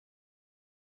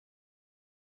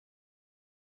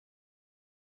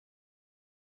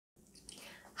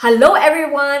Hello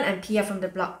everyone, I'm Pia from the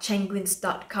blog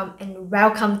chenguins.com and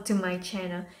welcome to my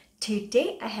channel.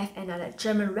 Today I have another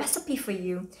German recipe for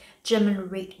you, German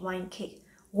red wine cake,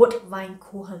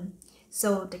 Apfelkuchen.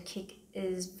 So the cake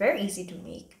is very easy to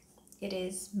make. It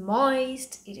is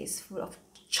moist, it is full of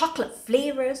chocolate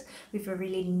flavors with a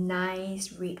really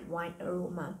nice red wine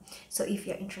aroma. So if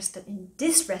you're interested in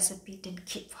this recipe, then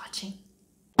keep watching.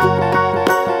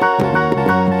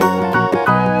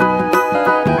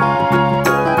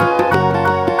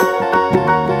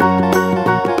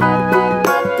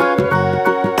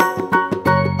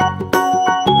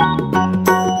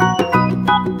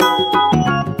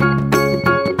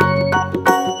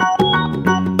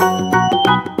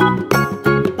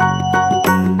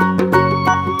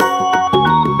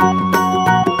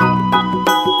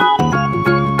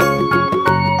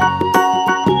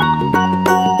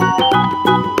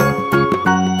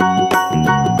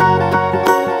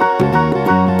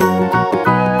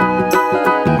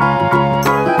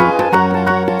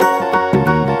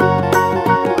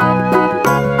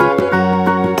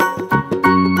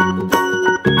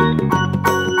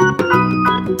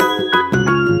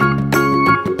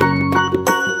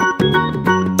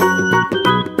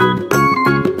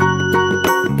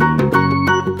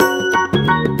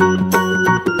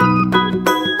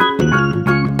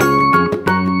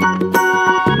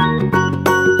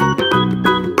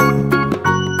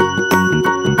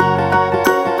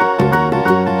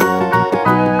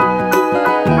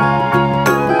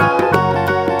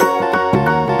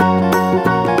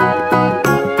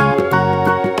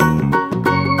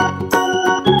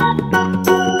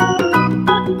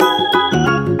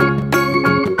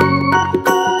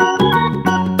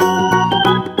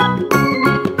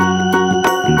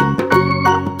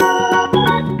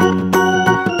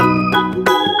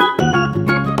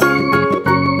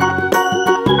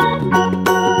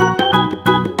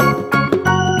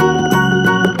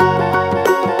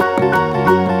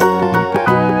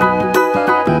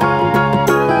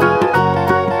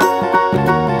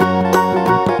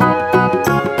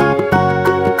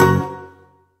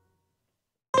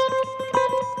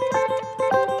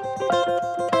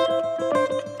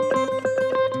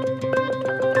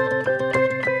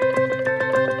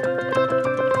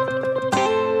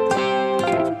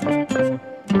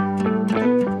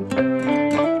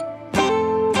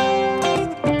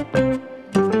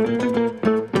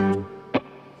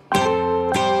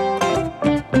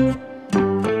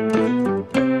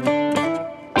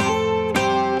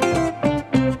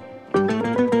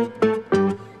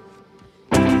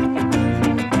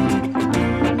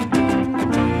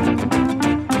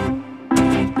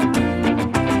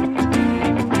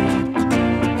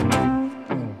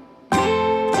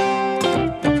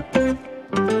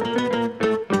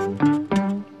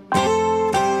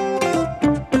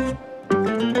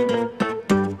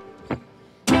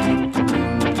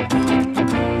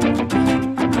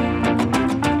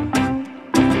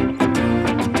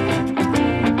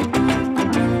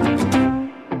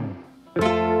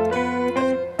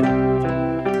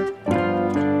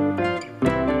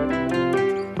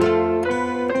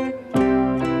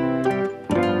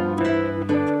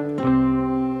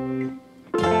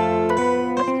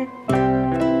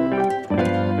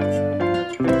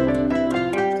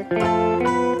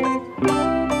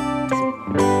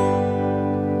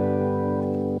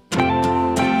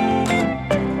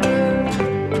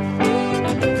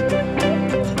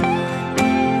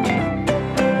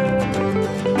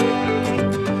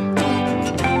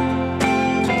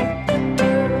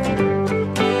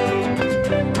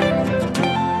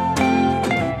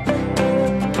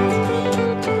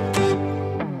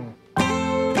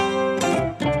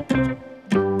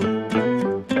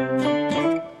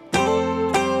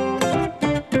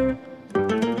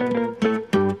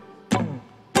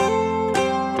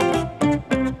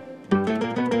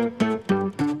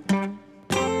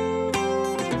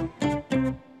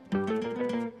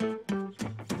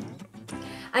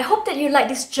 I hope that you like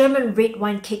this German red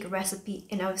wine cake recipe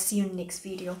and I will see you in the next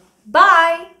video.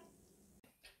 Bye!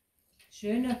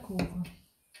 Schöner Kuchen.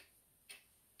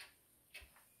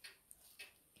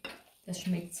 Das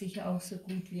schmeckt sicher auch so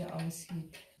gut, wie er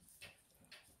aussieht.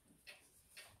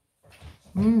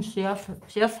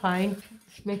 Sehr fein.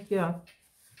 Schmeckt ja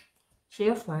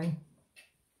sehr fein.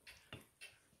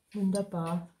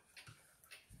 Wunderbar.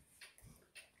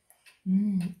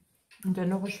 Und dann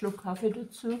noch ein Schluck Kaffee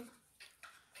dazu.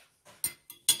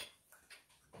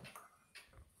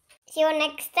 See you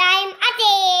next time.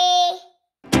 Ade!